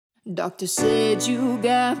Doctor said you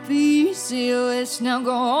got PCOS. Now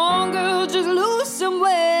go on, girl, just lose some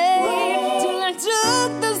weight. Till I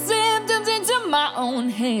took the symptoms into my own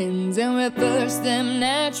hands and reversed them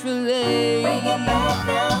naturally.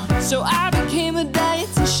 So I became a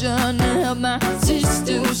dietitian to help my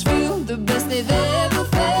sisters feel the best they've ever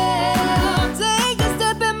felt. Take a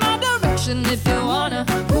step in my direction if you wanna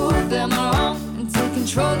prove them wrong and take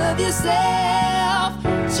control of yourself.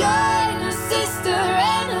 Join a sister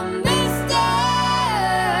and a mister.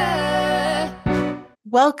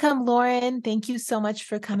 Welcome, Lauren. Thank you so much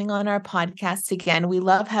for coming on our podcast again. We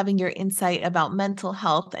love having your insight about mental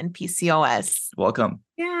health and PCOS. Welcome.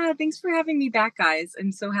 Yeah, thanks for having me back, guys.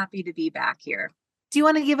 I'm so happy to be back here. Do you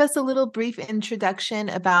want to give us a little brief introduction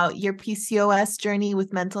about your PCOS journey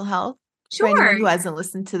with mental health? Sure. For anyone who hasn't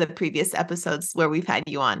listened to the previous episodes where we've had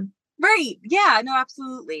you on. Right. Yeah, no,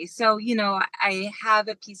 absolutely. So, I have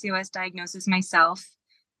a PCOS diagnosis myself.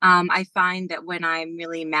 I find that when I'm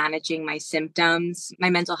really managing my symptoms, my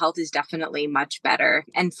mental health is definitely much better.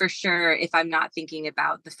 And for sure, if I'm not thinking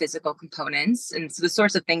about the physical components and so the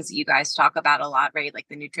sorts of things that you guys talk about a lot, right? Like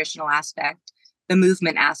the nutritional aspect, the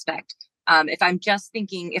movement aspect.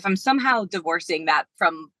 If I'm somehow divorcing that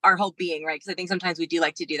from our whole being, right? Because I think sometimes we do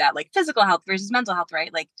like to do that, like physical health versus mental health,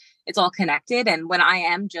 right? Like it's all connected. And when I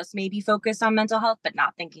am just maybe focused on mental health, but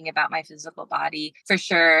not thinking about my physical body, for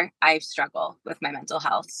sure, I struggle with my mental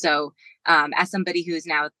health. So as somebody who is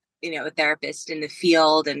now, a therapist in the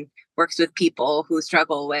field and works with people who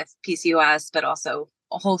struggle with PCOS, but also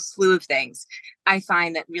a whole slew of things, I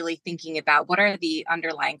find that really thinking about what are the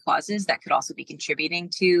underlying causes that could also be contributing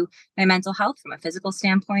to my mental health from a physical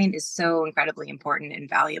standpoint is so incredibly important and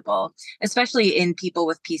valuable, especially in people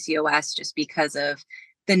with PCOS, just because of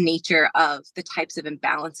the nature of the types of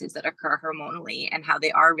imbalances that occur hormonally and how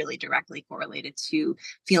they are really directly correlated to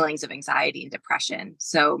feelings of anxiety and depression.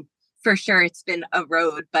 So for sure, it's been a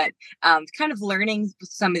road, but kind of learning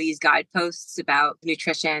some of these guideposts about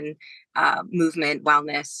nutrition, movement,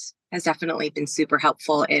 wellness has definitely been super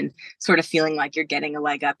helpful in sort of feeling like you're getting a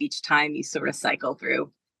leg up each time you sort of cycle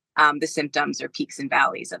through the symptoms or peaks and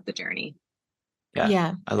valleys of the journey.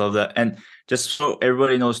 Yeah, I love that. And just so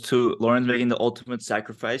everybody knows too, Lauren's making the ultimate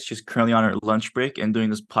sacrifice. She's currently on her lunch break and doing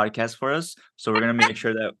this podcast for us. So we're going to make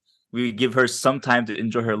sure that we give her some time to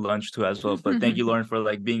enjoy her lunch too as well. But thank you, Lauren,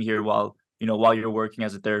 for being here while you're working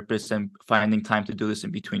as a therapist and finding time to do this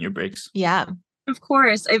in between your breaks. Yeah. Of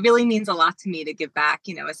course, it really means a lot to me to give back,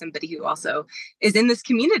 as somebody who also is in this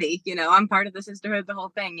community. I'm part of the sisterhood, the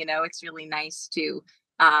whole thing. It's really nice to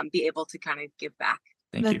be able to kind of give back.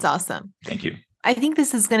 That's awesome. Thank you. I think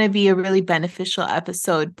this is going to be a really beneficial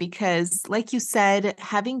episode because, like you said,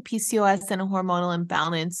 having PCOS and a hormonal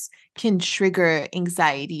imbalance can trigger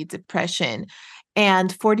anxiety, depression.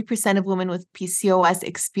 And 40% of women with PCOS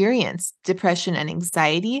experience depression and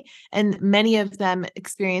anxiety, and many of them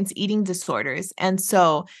experience eating disorders. And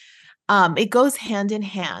so it goes hand in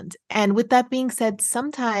hand. And with that being said,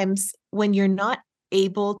 sometimes when you're not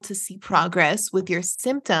able to see progress with your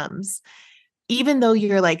symptoms, even though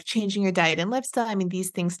you're changing your diet and lifestyle, I mean,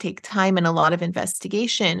 these things take time and a lot of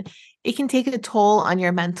investigation, it can take a toll on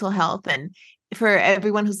your mental health. And for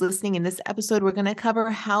everyone who's listening in this episode, we're going to cover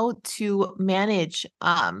how to manage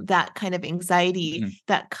that kind of anxiety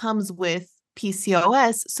that comes with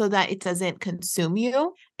PCOS so that it doesn't consume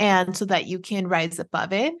you and so that you can rise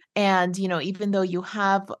above it. And, even though you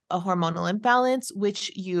have a hormonal imbalance,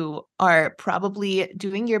 which you are probably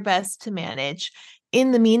doing your best to manage,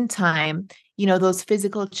 in the meantime, those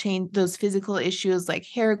physical issues like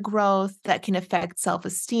hair growth that can affect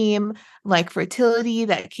self-esteem, like fertility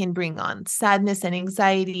that can bring on sadness and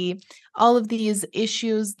anxiety, all of these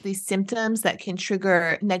issues, these symptoms that can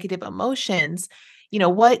trigger negative emotions,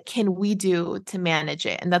 what can we do to manage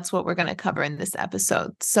it? And that's what we're going to cover in this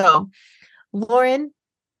episode. So, Lauren,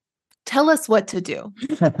 tell us what to do.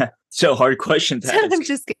 So hard question to ask. I'm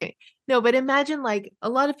just kidding. No, but imagine a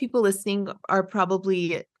lot of people listening are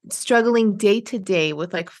probably struggling day to day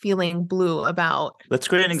with feeling blue about. Let's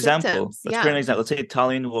create an example. Let's say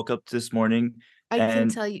Talian woke up this morning. I can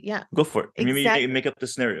tell you, yeah. Go for it. Exactly. Maybe make up the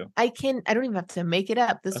scenario. I don't even have to make it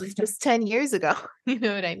up. This was just 10 years ago. You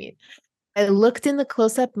know what I mean? I looked in the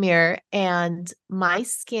close-up mirror and my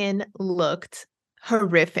skin looked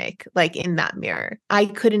horrific, in that mirror. I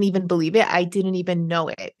couldn't even believe it. I didn't even know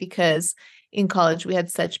it because in college we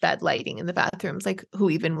had such bad lighting in the bathrooms, who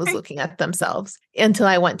even was looking at themselves until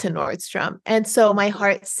I went to Nordstrom. And so my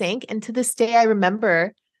heart sank. And to this day, I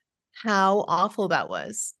remember how awful that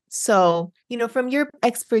was. So, from your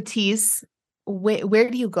expertise, where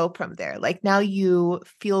do you go from there? Like now you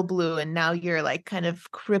feel blue and now you're like kind of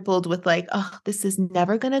crippled with like, oh, this is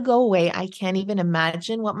never going to go away. I can't even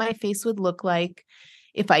imagine what my face would look like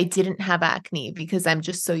if I didn't have acne because I'm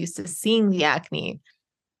just so used to seeing the acne.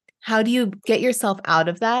 How do you get yourself out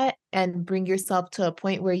of that and bring yourself to a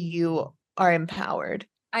point where you are empowered?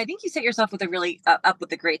 I think you set yourself with a really up with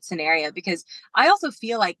a great scenario, because I also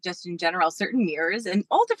feel like just in general, certain mirrors and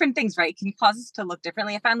all different things, right, can cause us to look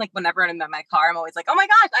differently. I find like whenever I'm in my car, I'm always like, oh my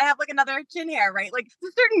gosh, I have like another chin hair, right? Like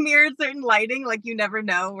certain mirrors, certain lighting, like you never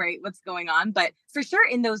know, right, what's going on. But for sure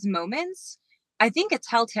in those moments, I think a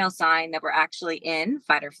telltale sign that we're actually in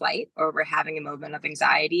fight or flight, or we're having a moment of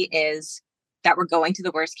anxiety, is that we're going to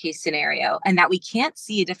the worst case scenario and that we can't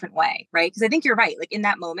see a different way, right? Because I think you're right. Like in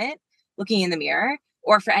that moment, looking in the mirror,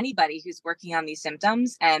 or for anybody who's working on these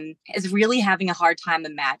symptoms and is really having a hard time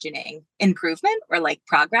imagining improvement or like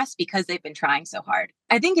progress because they've been trying so hard.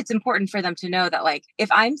 I think it's important for them to know that like,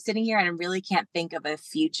 if I'm sitting here and I really can't think of a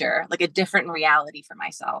future, like a different reality for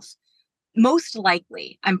myself, most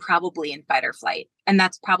likely I'm probably in fight or flight. And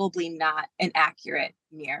that's probably not an accurate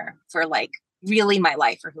mirror for like really my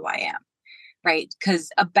life or who I am. Right?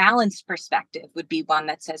 Because a balanced perspective would be one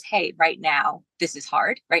that says, hey, right now, this is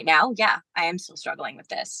hard. Right now, yeah, I am still struggling with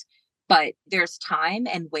this. But there's time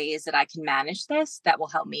and ways that I can manage this that will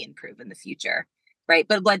help me improve in the future. Right.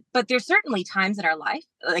 But there's certainly times in our life,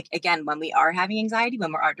 like, again, when we are having anxiety,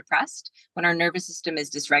 when we are depressed, when our nervous system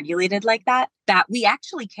is dysregulated like that we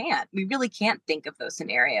actually we really can't think of those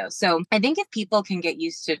scenarios. So I think if people can get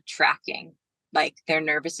used to tracking like their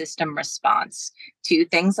nervous system response to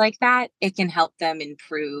things like that, it can help them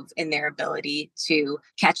improve in their ability to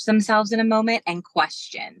catch themselves in a moment and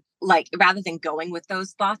question, like rather than going with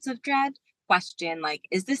those thoughts of dread, question like,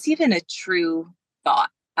 is this even a true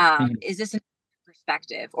thought? Is this a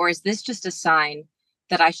perspective, or is this just a sign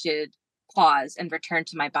that I should pause and return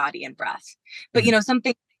to my body and breath? But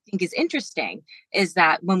something I think is interesting is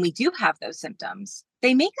that when we do have those symptoms,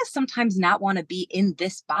 they make us sometimes not want to be in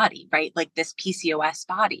this body, right? Like this PCOS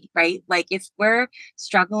body, right? Like if we're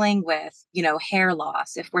struggling with, hair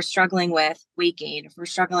loss, if we're struggling with weight gain, if we're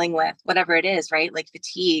struggling with whatever it is, right? Like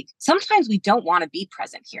fatigue, sometimes we don't want to be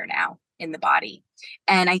present here now in the body.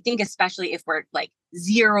 And I think especially if we're like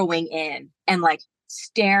zeroing in and like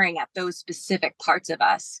staring at those specific parts of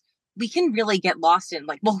us, we can really get lost in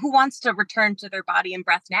like, well, who wants to return to their body and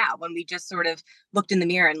breath now when we just sort of looked in the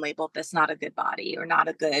mirror and labeled this not a good body or not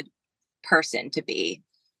a good person to be.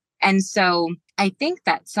 And so I think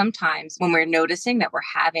that sometimes when we're noticing that we're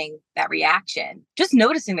having that reaction, just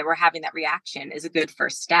noticing that we're having that reaction is a good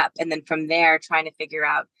first step. And then from there, trying to figure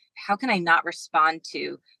out, how can I not respond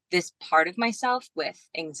to this part of myself with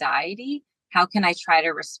anxiety? How can I try to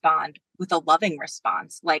respond with a loving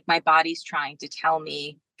response? Like my body's trying to tell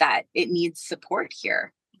me that it needs support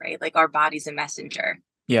here, right? Like our body's a messenger.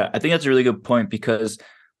 Yeah, I think that's a really good point, because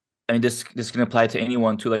I mean, this can apply to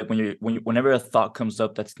anyone too. Like whenever a thought comes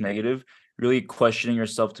up that's negative, really questioning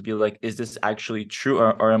yourself to be like, is this actually true,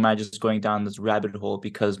 or am I just going down this rabbit hole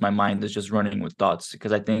because my mind is just running with thoughts?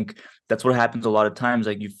 Because I think that's what happens a lot of times.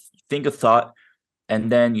 Like you think a thought,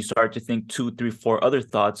 and then you start to think 2, 3, 4 other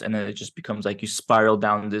thoughts, and then it just becomes like you spiral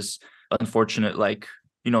down this unfortunate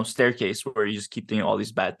staircase where you just keep thinking all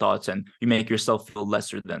these bad thoughts, and you make yourself feel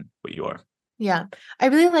lesser than what you are. Yeah. I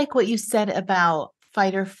really like what you said about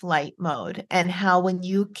fight or flight mode, and how when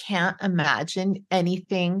you can't imagine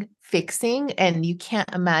anything fixing and you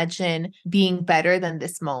can't imagine being better than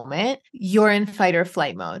this moment, you're in fight or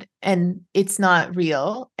flight mode and it's not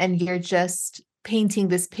real. And you're just painting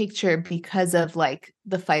this picture because of like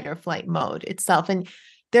the fight or flight mode itself. And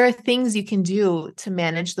there are things you can do to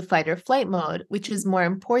manage the fight or flight mode, which is more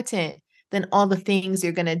important than all the things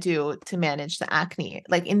you're going to do to manage the acne,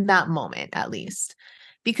 like in that moment, at least.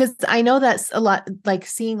 Because I know that's a lot, like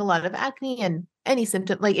seeing a lot of acne and any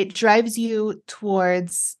symptom, like it drives you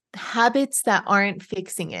towards habits that aren't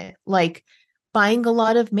fixing it, like buying a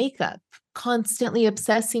lot of makeup, constantly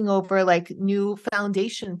obsessing over like new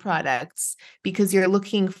foundation products because you're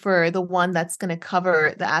looking for the one that's going to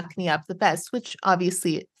cover the acne up the best, which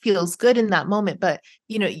obviously feels good in that moment, but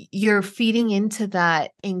you're feeding into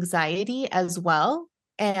that anxiety as well.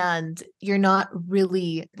 And you're not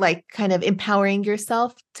really like kind of empowering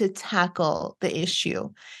yourself to tackle the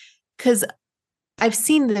issue. Because I've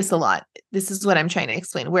seen this a lot. This is what I'm trying to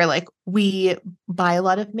explain, where like we buy a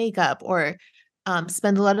lot of makeup or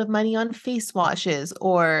spend a lot of money on face washes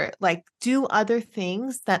or like do other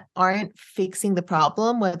things that aren't fixing the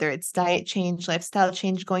problem, whether it's diet change, lifestyle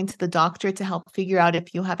change, going to the doctor to help figure out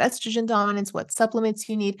if you have estrogen dominance, what supplements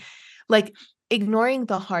you need. Like ignoring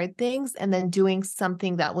the hard things and then doing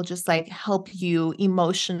something that will just like help you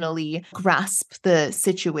emotionally grasp the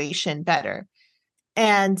situation better.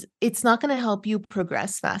 And it's not going to help you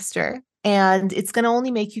progress faster. And it's going to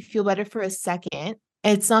only make you feel better for a second.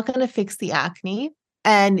 It's not going to fix the acne.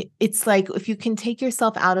 And it's like, if you can take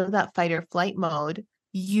yourself out of that fight or flight mode,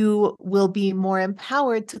 you will be more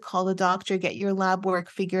empowered to call the doctor, get your lab work,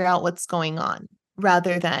 figure out what's going on,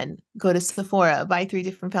 rather than go to Sephora, buy 3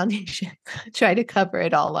 different foundations, try to cover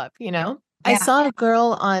it all up, you know? I saw a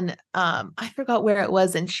girl on, I forgot where it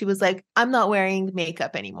was, and she was like, I'm not wearing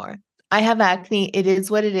makeup anymore. I have acne. It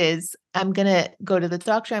is what it is. I'm going to go to the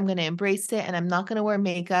doctor. I'm going to embrace it, and I'm not going to wear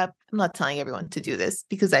makeup. I'm not telling everyone to do this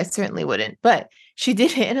because I certainly wouldn't, but she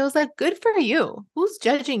did it. And it was like, good for you. Who's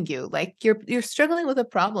judging you? Like you're struggling with a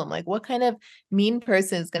problem. Like what kind of mean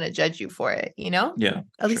person is going to judge you for it? You know? Yeah.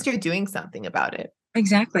 At least you're doing something about it.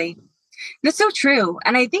 Exactly. That's so true.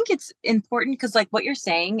 And I think it's important because like what you're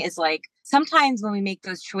saying is like, sometimes when we make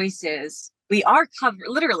those choices, we are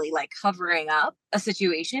literally like covering up a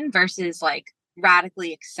situation versus like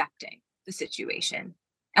radically accepting the situation.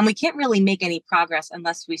 And we can't really make any progress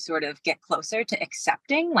unless we sort of get closer to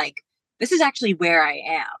accepting, like, this is actually where I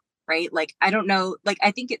am, right? Like, I don't know, like,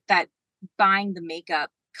 I think that buying the makeup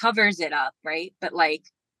covers it up, right? But like,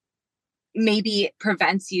 maybe it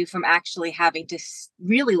prevents you from actually having to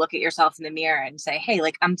really look at yourself in the mirror and say, hey,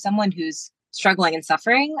 like, I'm someone who's struggling and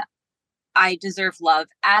suffering. I deserve love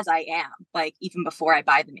as I am, like even before I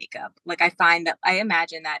buy the makeup. Like I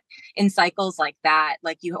imagine that in cycles like that,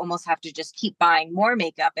 like you almost have to just keep buying more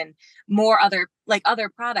makeup and more other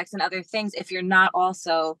products and other things if you're not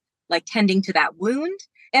also like tending to that wound.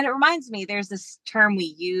 And it reminds me, there's this term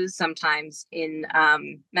we use sometimes in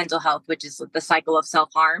mental health, which is the cycle of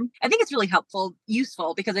self-harm. I think it's really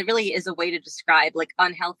useful, because it really is a way to describe like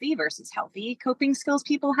unhealthy versus healthy coping skills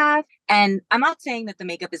people have. And I'm not saying that the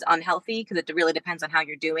makeup is unhealthy, because it really depends on how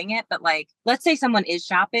you're doing it. But like, let's say someone is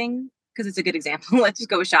shopping, because it's a good example. Let's just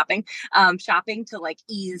go with shopping. Shopping to like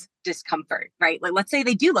ease discomfort, right? Like, let's say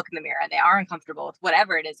they do look in the mirror and they are uncomfortable with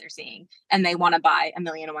whatever it is they're seeing, and they want to buy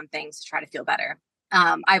 1,000,001 things to try to feel better.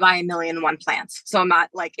 I buy 1,000,001 plants. So I'm not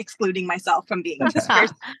like excluding myself from being this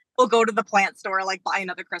person. We'll go to the plant store, like buy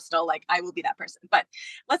another crystal. Like I will be that person. But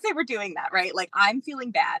let's say we're doing that, right? Like I'm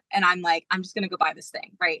feeling bad and I'm like, I'm just going to go buy this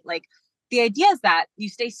thing, right? Like the idea is that you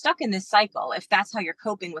stay stuck in this cycle if that's how you're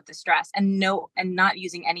coping with the stress, and not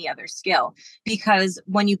using any other skill. Because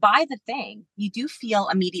when you buy the thing, you do feel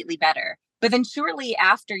immediately better. But then shortly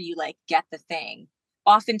after you like get the thing,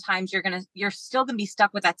 oftentimes you're still going to be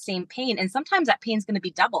stuck with that same pain. And sometimes that pain is going to be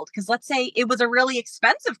doubled, because let's say it was a really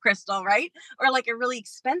expensive crystal, right? Or like a really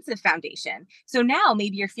expensive foundation. So now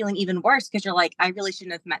maybe you're feeling even worse because you're like, I really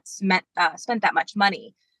shouldn't have spent that much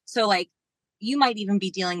money. So like, you might even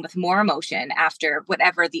be dealing with more emotion after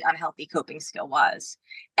whatever the unhealthy coping skill was.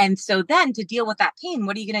 And so then to deal with that pain,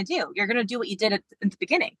 what are you going to do? You're going to do what you did at the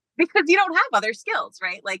beginning, because you don't have other skills,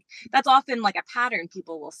 right? Like that's often like a pattern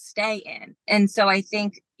people will stay in. And so I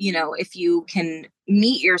think, if you can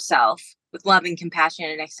meet yourself with love and compassion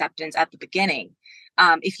and acceptance at the beginning,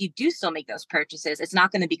 if you do still make those purchases, it's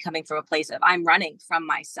not going to be coming from a place of I'm running from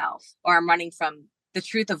myself, or I'm running from the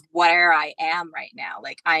truth of where I am right now.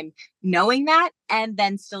 Like I'm knowing that and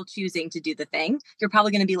then still choosing to do the thing. You're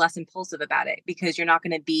probably going to be less impulsive about it, because you're not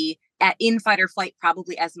going to be in fight or flight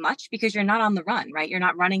probably as much, because you're not on the run, right? You're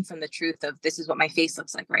not running from the truth of this is what my face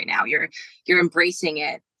looks like right now. You're embracing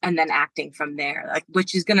it and then acting from there, like,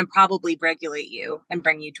 which is going to probably regulate you and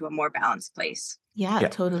bring you to a more balanced place. Yeah,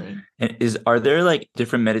 totally. And are there like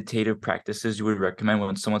different meditative practices you would recommend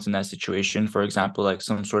when someone's in that situation? For example, like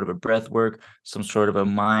some sort of a breath work, some sort of a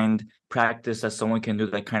mind practice that someone can do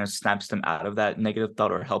that kind of snaps them out of that negative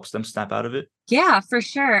thought or helps them snap out of it? Yeah, for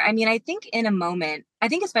sure. I mean, I think in a moment, I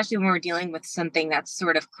think especially when we're dealing with something that's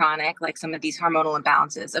sort of chronic, like some of these hormonal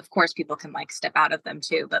imbalances, of course, people can like step out of them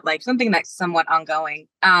too, but like something that's somewhat ongoing.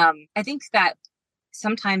 I think that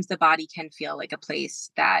sometimes the body can feel like a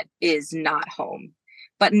place that is not home.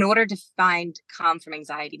 But in order to find calm from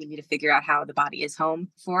anxiety, we need to figure out how the body is home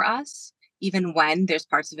for us, even when there's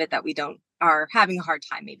parts of it that we are having a hard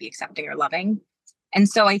time maybe accepting or loving. And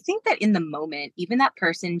so I think that in the moment, even that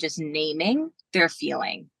person just naming their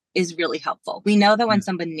feeling is really helpful. We know that when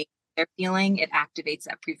someone names their feeling, it activates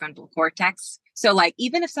that prefrontal cortex. So like,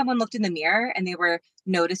 even if someone looked in the mirror and they were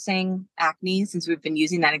noticing acne, since we've been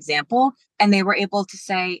using that example, and they were able to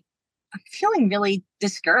say, I'm feeling really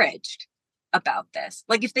discouraged about this.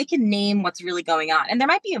 Like if they can name what's really going on, and there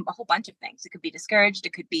might be a whole bunch of things. It could be discouraged.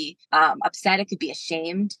 It could be upset. It could be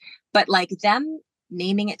ashamed. But like them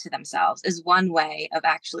naming it to themselves is one way of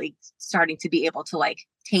actually starting to be able to like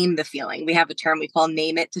tame the feeling. We have a term we call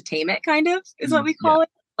name it to tame it, kind of is what we call it.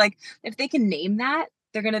 Like if they can name that,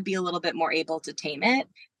 they're going to be a little bit more able to tame it.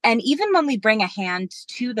 And even when we bring a hand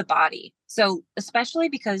to the body, so especially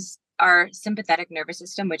because our sympathetic nervous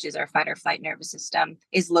system, which is our fight or flight nervous system,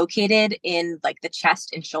 is located in like the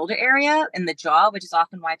chest and shoulder area in the jaw, which is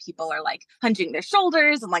often why people are like punching their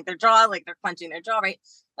shoulders and like their jaw, like they're clenching their jaw, right?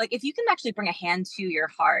 Like if you can actually bring a hand to your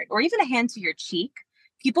heart or even a hand to your cheek,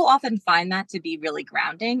 people often find that to be really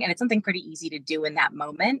grounding, and it's something pretty easy to do in that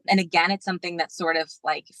moment. And again, it's something that's sort of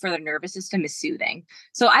like for the nervous system is soothing.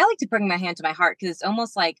 So I like to bring my hand to my heart because it's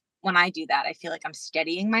almost like when I do that, I feel like I'm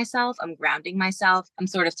steadying myself, I'm grounding myself, I'm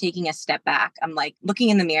sort of taking a step back. I'm like looking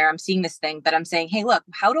in the mirror, I'm seeing this thing, but I'm saying, hey, look,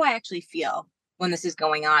 how do I actually feel when this is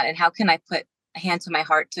going on? And how can I put a hand to my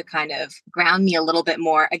heart to kind of ground me a little bit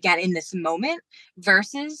more, again, in this moment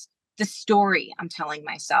versus the story I'm telling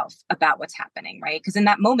myself about what's happening, right? Because in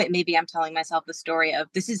that moment, maybe I'm telling myself the story of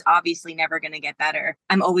this is obviously never going to get better.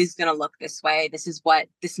 I'm always going to look this way. This is what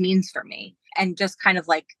this means for me. And just kind of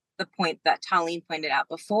like the point that Talene pointed out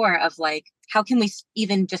before of like, how can we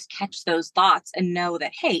even just catch those thoughts and know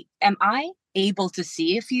that, hey, am I able to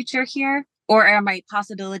see a future here? Or are my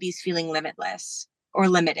possibilities feeling limitless or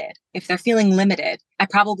limited? If they're feeling limited, I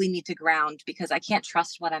probably need to ground because I can't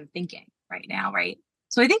trust what I'm thinking right now, right?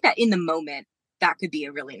 So I think that in the moment, that could be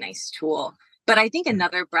a really nice tool. But I think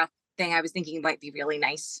another breath thing I was thinking might be really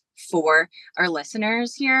nice for our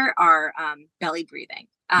listeners here are belly breathing,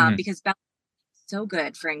 because belly so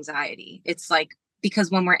good for anxiety. It's like,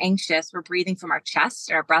 because when we're anxious, we're breathing from our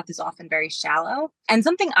chest. Our breath is often very shallow. And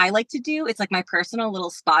something I like to do, it's like my personal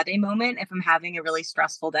little spa day moment if I'm having a really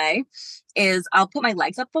stressful day, is I'll put my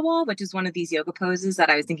legs up the wall, which is one of these yoga poses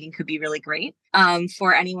that I was thinking could be really great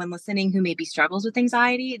for anyone listening who maybe struggles with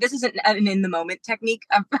anxiety. This isn't an in the moment technique.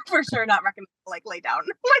 I'm for sure not recommending like lay down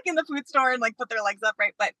like in the food store and like put their legs up,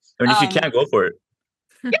 right? But I mean, if you can't, go for it.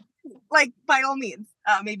 Yeah, like by all means,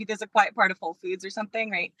 maybe there's a quiet part of Whole Foods or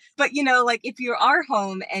something, right? But you know, like if you are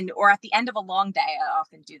home and or at the end of a long day, I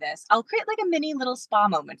often do this. I'll create like a mini little spa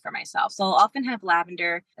moment for myself. So I'll often have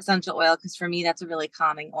lavender essential oil because for me that's a really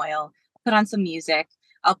calming oil. I'll put on some music.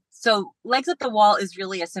 So legs at the wall is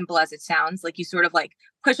really as simple as it sounds. Like you sort of like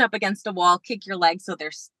push up against a wall, kick your legs so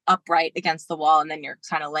they're upright against the wall, and then you're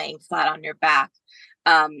kind of laying flat on your back.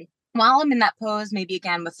 While I'm in that pose, maybe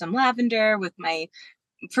again with some lavender, with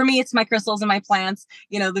for me, it's my crystals and my plants,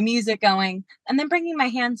 you know, the music going, and then bringing my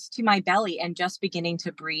hands to my belly and just beginning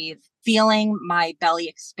to breathe, feeling my belly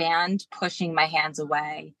expand, pushing my hands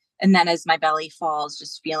away. And then as my belly falls,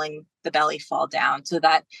 just feeling the belly fall down so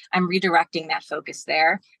that I'm redirecting that focus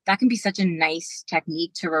there. That can be such a nice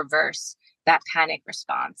technique to reverse that panic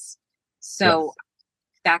response. So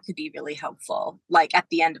that could be really helpful, like at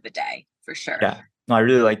the end of the day, for sure. Yeah. No, I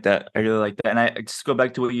really like that. And I just go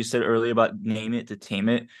back to what you said earlier about name it to tame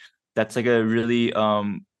it. That's like a really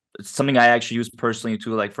something I actually use personally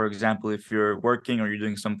too. Like for example, if you're working or you're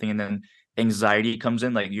doing something and then anxiety comes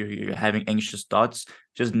in, like you're having anxious thoughts,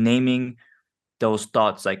 just naming those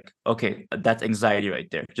thoughts, like, okay, that's anxiety right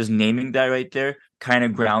there. Just naming that right there kind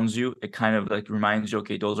of grounds you. It kind of like reminds you,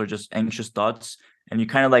 okay, those are just anxious thoughts. And you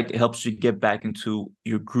kind of like, it helps you get back into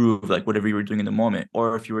your groove, like whatever you were doing in the moment.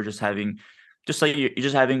 Or if you were just having, just like you're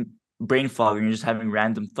just having brain fog and you're just having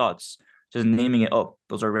random thoughts, just naming it, oh,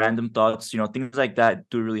 those are random thoughts, you know, things like that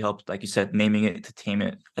do really help, like you said, naming it to tame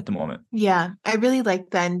it at the moment. Yeah, I really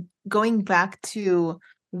like then going back to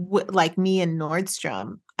like me and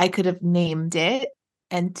Nordstrom, I could have named it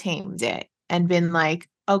and tamed it and been like,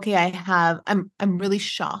 okay, I'm really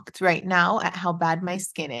shocked right now at how bad my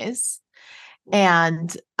skin is.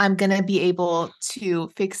 And I'm going to be able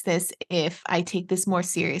to fix this if I take this more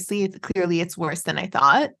seriously. Clearly, it's worse than I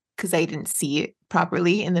thought because I didn't see it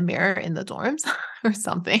properly in the mirror in the dorms or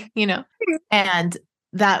something, you know? And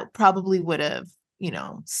that probably would have, you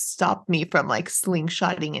know, stopped me from like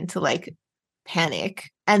slingshotting into like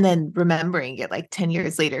panic and then remembering it like 10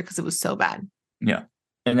 years later because it was so bad. Yeah.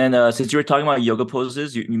 And then since you were talking about yoga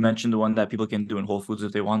poses, you mentioned the one that people can do in Whole Foods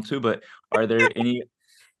if they want to, but are there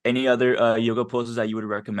any other yoga poses that you would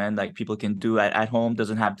recommend, like people can do at home?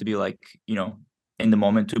 Doesn't have to be like, you know, in the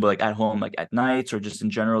moment too, but like at home, like at nights or just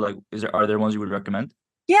in general, like are there ones you would recommend?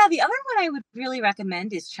 Yeah, the other one I would really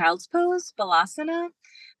recommend is child's pose, balasana.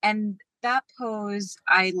 And that pose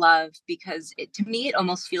I love because to me, it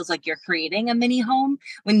almost feels like you're creating a mini home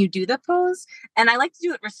when you do the pose. And I like to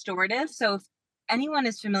do it restorative. So if anyone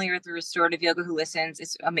is familiar with the restorative yoga who listens,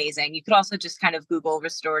 it's amazing. You could also just kind of Google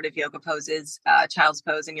restorative yoga poses, child's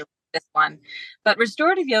pose, and you'll this one. But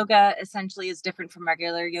restorative yoga essentially is different from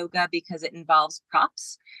regular yoga because it involves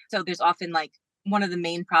props. So there's often like one of the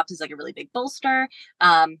main props is like a really big bolster,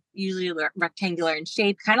 usually rectangular in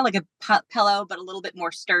shape, kind of like a pillow, but a little bit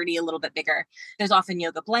more sturdy, a little bit bigger. There's often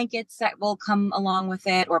yoga blankets that will come along with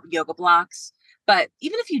it, or yoga blocks. But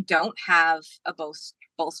even if you don't have a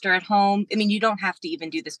bolster at home, I mean, you don't have to even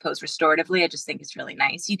do this pose restoratively. I just think it's really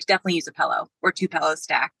nice. You could definitely use a pillow or 2 pillows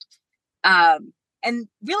stacked. And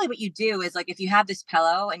really what you do is, like, if you have this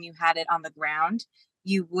pillow and you had it on the ground,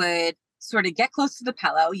 you would sort of get close to the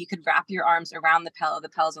pillow. You could wrap your arms around the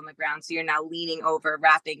pillow's on the ground. So you're now leaning over,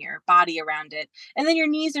 wrapping your body around it. And then your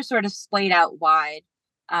knees are sort of splayed out wide.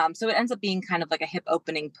 So it ends up being kind of like a hip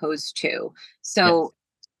opening pose too. So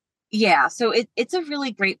yeah, so it's a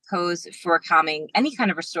really great pose for calming, any kind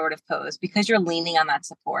of restorative pose, because you're leaning on that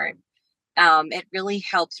support. It really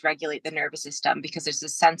helps regulate the nervous system because there's a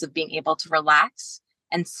sense of being able to relax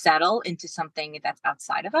and settle into something that's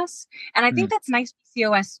outside of us. And I think that's nice for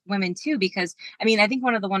PCOS women too, because I mean, I think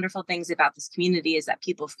one of the wonderful things about this community is that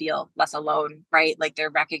people feel less alone, right? Like they're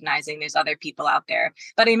recognizing there's other people out there.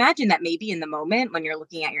 But I imagine that maybe in the moment when you're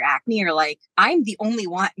looking at your acne, you're like, I'm the only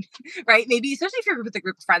one, right? Maybe, especially if you're with a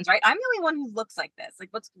group of friends, right? I'm the only one who looks like this. Like,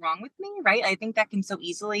 what's wrong with me, right? I think that can so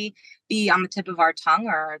easily be on the tip of our tongue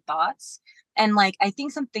or our thoughts. And like, I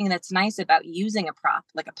think something that's nice about using a prop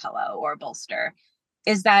like a pillow or a bolster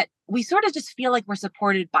is that we sort of just feel like we're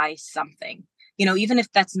supported by something, you know, even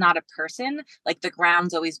if that's not a person, like the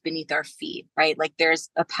ground's always beneath our feet, right? Like there's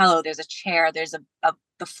a pillow, there's a chair, there's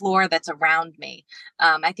the floor that's around me.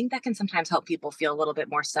 I think that can sometimes help people feel a little bit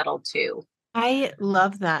more settled too. I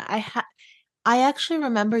love that. I actually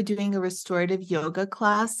remember doing a restorative yoga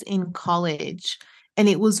class in college, and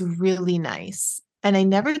it was really nice. And I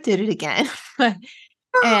never did it again.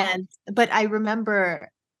 but I remember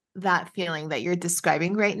that feeling that you're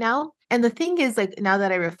describing right now. And the thing is, like, now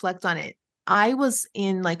that I reflect on it, I was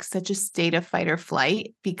in like such a state of fight or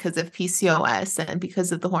flight because of PCOS and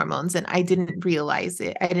because of the hormones, and I didn't realize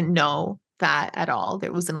it. I didn't know that at all.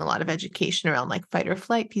 There wasn't a lot of education around like fight or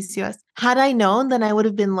flight PCOS. Had I known, then I would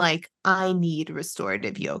have been like, I need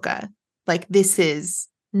restorative yoga. Like, this is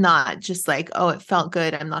not just like, oh, it felt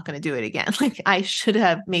good, I'm not going to do it again. Like, I should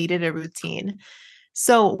have made it a routine.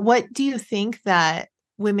 So what do you think that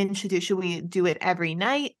women should do? Should we do it every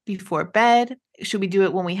night before bed? Should we do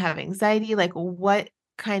it when we have anxiety? Like,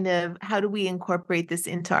 how do we incorporate this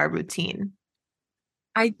into our routine?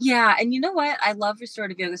 Yeah. And you know what? I love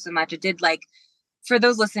restorative yoga so much. I did, like, for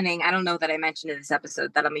those listening, I don't know that I mentioned in this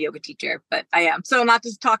episode that I'm a yoga teacher, but I am. So I'm not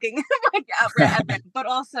just talking like but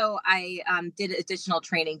also I did additional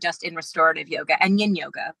training just in restorative yoga and yin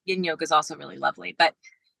yoga. Yin yoga is also really lovely. But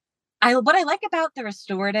what I like about the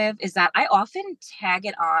restorative is that I often tag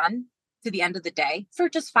it on to the end of the day for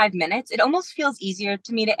just 5 minutes. It almost feels easier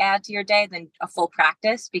to me to add to your day than a full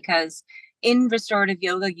practice, because in restorative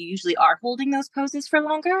yoga, you usually are holding those poses for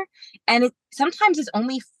longer. And it sometimes is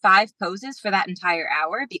only 5 poses for that entire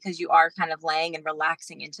hour because you are kind of laying and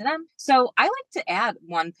relaxing into them. So I like to add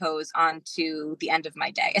 1 pose onto the end of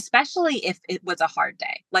my day, especially if it was a hard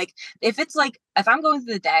day. Like if I'm going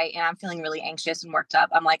through the day and I'm feeling really anxious and worked up,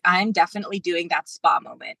 I'm like, I'm definitely doing that spa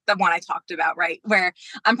moment, the one I talked about, right? Where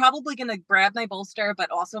I'm probably going to grab my bolster,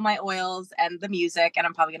 but also my oils and the music, and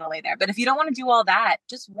I'm probably going to lay there. But if you don't want to do all that,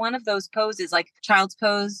 just one of those poses, like child's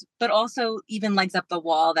pose, but also even legs up the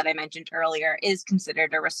wall that I mentioned earlier, is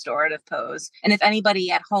considered a restorative pose. And if anybody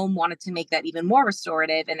at home wanted to make that even more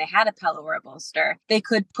restorative and they had a pillow or a bolster, they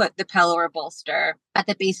could put the pillow or bolster at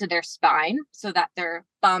the base of their spine so that their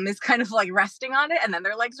bum is kind of like resting on it and then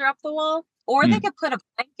their legs are up the wall. Or they could put a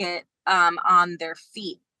blanket on their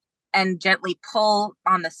feet and gently pull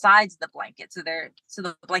on the sides of the blanket. So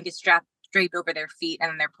the blanket's draped over their feet, and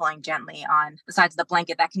then they're pulling gently on the sides of the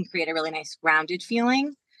blanket. That can create a really nice grounded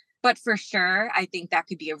feeling. But for sure, I think that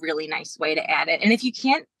could be a really nice way to add it. And if you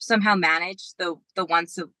can't somehow manage the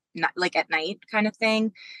once like at night kind of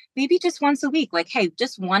thing, maybe just once a week, like, hey,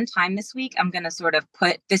 just one time this week, I'm going to sort of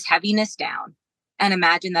put this heaviness down and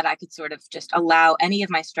imagine that I could sort of just allow any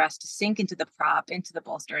of my stress to sink into the prop, into the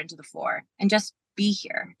bolster, into the floor, and just be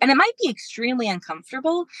here. And it might be extremely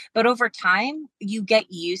uncomfortable, but over time, you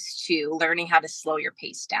get used to learning how to slow your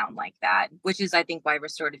pace down like that, which is, I think, why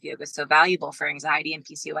restorative yoga is so valuable for anxiety and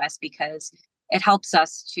PCOS, because it helps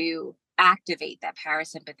us to activate that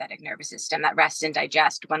parasympathetic nervous system, that rest and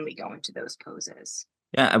digest when we go into those poses.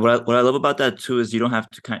 Yeah, and what I love about that too is you don't have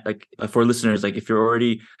to kind of, like, for listeners, like if you're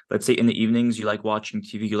already, let's say in the evenings, you like watching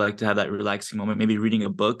TV, you like to have that relaxing moment, maybe reading a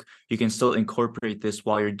book, you can still incorporate this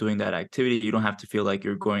while you're doing that activity. You don't have to feel like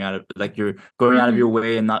you're going out of your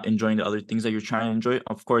way and not enjoying the other things that you're trying to enjoy.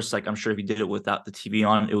 Of course, like I'm sure if you did it without the TV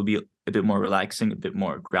on, it would be a bit more relaxing, a bit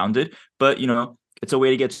more grounded. But it's a way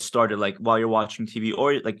to get started, like while you're watching TV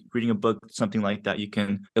or like reading a book, something like that. You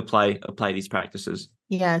can apply these practices.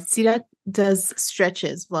 Yeah, Sirat does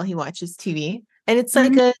stretches while he watches TV, and it's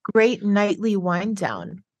like a great nightly wind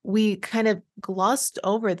down. We kind of glossed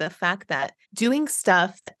over the fact that doing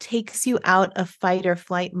stuff that takes you out of fight or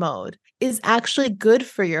flight mode is actually good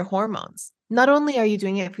for your hormones. Not only are you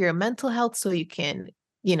doing it for your mental health, so you can,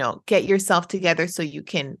 get yourself together so you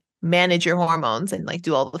can manage your hormones and like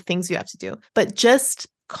do all the things you have to do, but just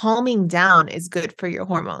calming down is good for your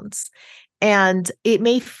hormones. And it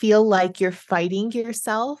may feel like you're fighting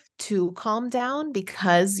yourself to calm down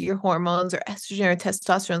because your hormones or estrogen or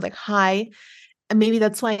testosterone is like high. And maybe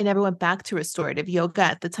that's why I never went back to restorative yoga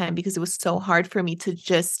at the time, because it was so hard for me to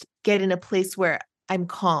just get in a place where I'm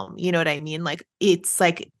calm. You know what I mean? Like, it's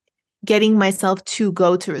like getting myself to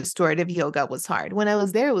go to restorative yoga was hard. When I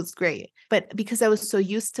was there, it was great. But because I was so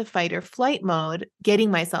used to fight or flight mode, getting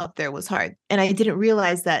myself there was hard. And I didn't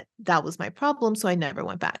realize that that was my problem. So I never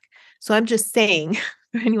went back. So I'm just saying,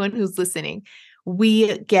 for anyone who's listening,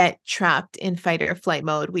 we get trapped in fight or flight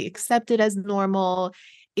mode. We accept it as normal.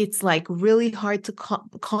 It's like really hard to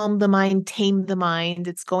calm the mind, tame the mind.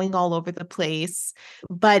 It's going all over the place.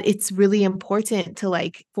 But it's really important to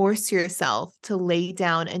like force yourself to lay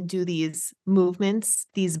down and do these movements,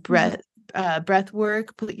 these breath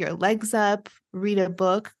work, put your legs up, read a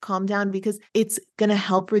book, calm down, because it's going to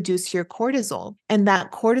help reduce your cortisol. And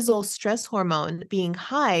that cortisol stress hormone being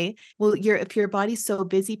high, well, if your body's so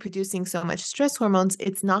busy producing so much stress hormones,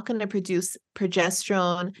 it's not going to produce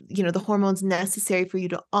progesterone, the hormones necessary for you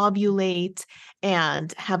to ovulate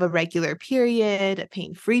and have a regular period, a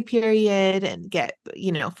pain-free period, and get,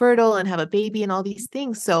 fertile and have a baby and all these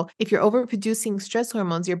things. So if you're overproducing stress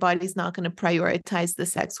hormones, your body's not going to prioritize the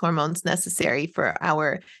sex hormones necessary for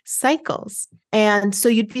our cycles. And so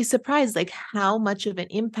you'd be surprised like how much of an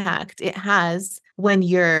impact it has when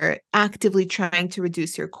you're actively trying to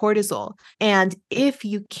reduce your cortisol. And if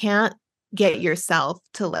you can't get yourself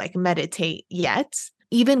to like meditate yet,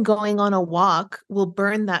 even going on a walk will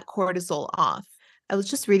burn that cortisol off. I was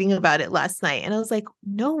just reading about it last night and I was like,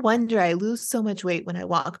 no wonder I lose so much weight when I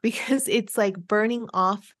walk, because it's like burning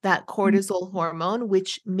off that cortisol hormone,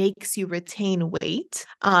 which makes you retain weight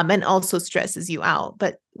and also stresses you out.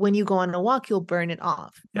 But when you go on a walk, you'll burn it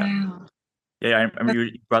off. Yeah. Wow. Yeah, I remember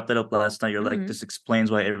you brought that up last night. You're like, this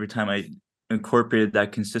explains why every time I incorporated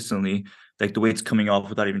that consistently, like the weight's coming off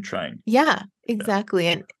without even trying. Yeah, exactly.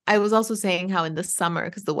 And I was also saying how in the summer,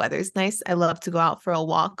 because the weather's nice, I love to go out for a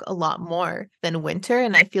walk a lot more than winter.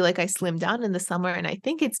 And I feel like I slim down in the summer. And I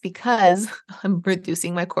think it's because I'm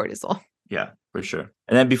reducing my cortisol. Yeah, for sure.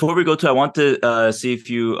 And then before we go to, I want to see if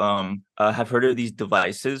you have heard of these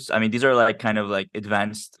devices. I mean, these are like kind of like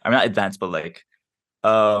advanced. I'm not advanced, but like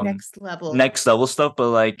next level stuff. But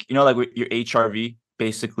like, like with your HRV,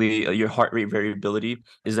 basically your heart rate variability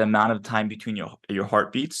is the amount of time between your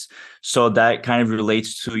heartbeats. So that kind of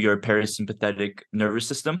relates to your parasympathetic nervous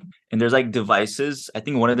system. And there's like devices. I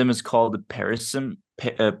think one of them is called the Parasim,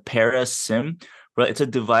 but it's a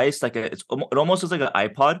device like it almost looks like an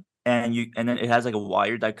iPod, and then it has like a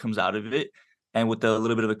wire that comes out of it, and with a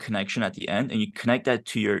little bit of a connection at the end, and you connect that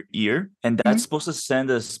to your ear, and that's supposed to send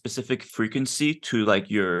a specific frequency to like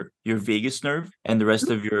your vagus nerve and the rest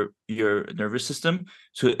of your nervous system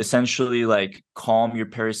to essentially like calm your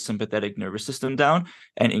parasympathetic nervous system down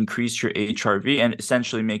and increase your HRV and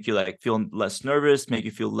essentially make you like feel less nervous, make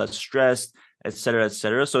you feel less stressed, et cetera, et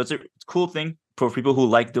cetera. So it's a cool thing for people who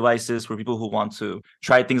like devices, for people who want to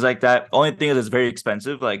try things like that. Only thing is it's very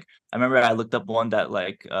expensive. Like I remember I looked up one that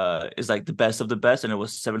like is like the best of the best, and it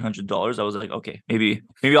was $700. I was like, okay, maybe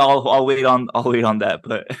I'll wait on that,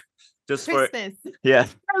 but just Christmas. Yeah.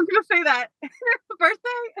 I was gonna say that birthday.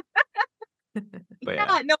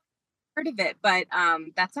 But No, I've heard of it, but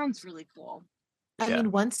that sounds really cool. I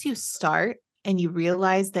mean, once you start and you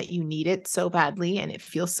realize that you need it so badly and it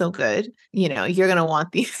feels so good, you're going to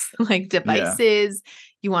want these like devices.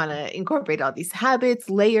 You want to incorporate all these habits,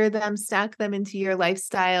 layer them, stack them into your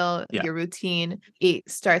lifestyle, your routine. It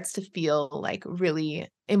starts to feel like really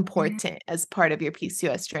important as part of your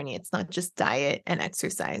PCOS journey. It's not just diet and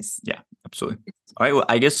exercise. Yeah, absolutely. All right. Well,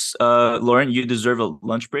 I guess, Lauren, you deserve a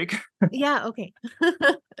lunch break. Yeah. Okay.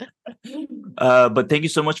 But thank you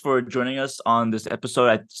so much for joining us on this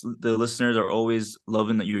episode. The listeners are always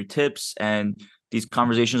loving your tips, and these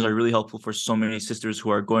conversations are really helpful for so many sisters who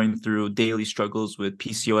are going through daily struggles with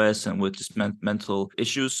PCOS and with just mental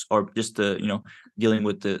issues, or just dealing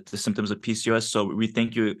with the symptoms of PCOS. So we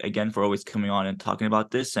thank you again for always coming on and talking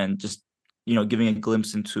about this, and just giving a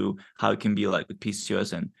glimpse into how it can be like with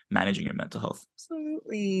PCOS and managing your mental health.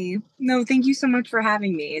 Absolutely. No, thank you so much for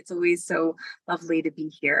having me. It's always so lovely to be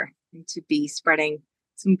here and to be spreading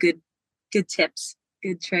some good tips,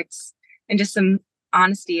 good tricks, and just some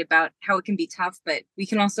honesty about how it can be tough, but we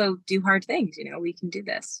can also do hard things. We can do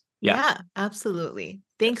this. Yeah, absolutely.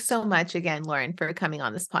 Thanks so much again, Lauren, for coming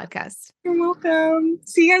on this podcast. You're welcome.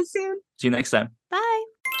 See you guys soon. See you next time. Bye.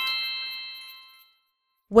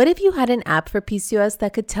 What if you had an app for PCOS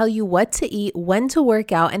that could tell you what to eat, when to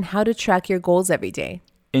work out, and how to track your goals every day?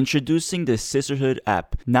 Introducing the Sisterhood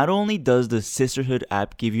app. Not only does the Sisterhood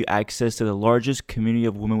app give you access to the largest community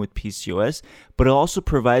of women with PCOS, but it also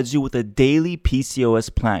provides you with a daily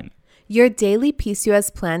PCOS plan. Your daily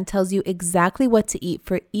PCOS plan tells you exactly what to eat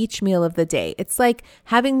for each meal of the day. It's like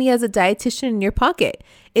having me as a dietitian in your pocket.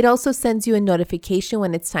 It also sends you a notification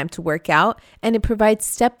when it's time to work out, and it provides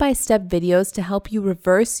step-by-step videos to help you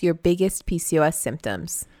reverse your biggest PCOS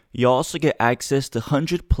symptoms. You also get access to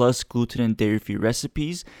 100 plus gluten and dairy-free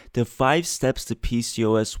recipes, the 5 Steps to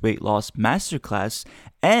PCOS Weight Loss Masterclass,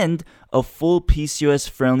 and a full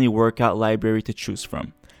PCOS-friendly workout library to choose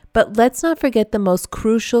from. But let's not forget the most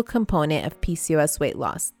crucial component of PCOS weight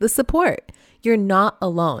loss, the support. You're not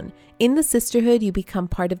alone. In the Sisterhood, you become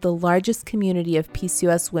part of the largest community of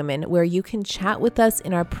PCOS women where you can chat with us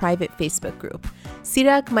in our private Facebook group.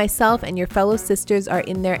 Sirak, myself, and your fellow sisters are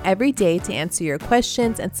in there every day to answer your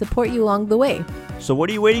questions and support you along the way. So what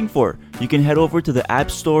are you waiting for? You can head over to the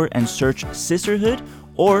App Store and search Sisterhood,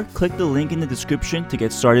 or click the link in the description to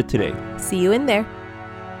get started today. See you in there.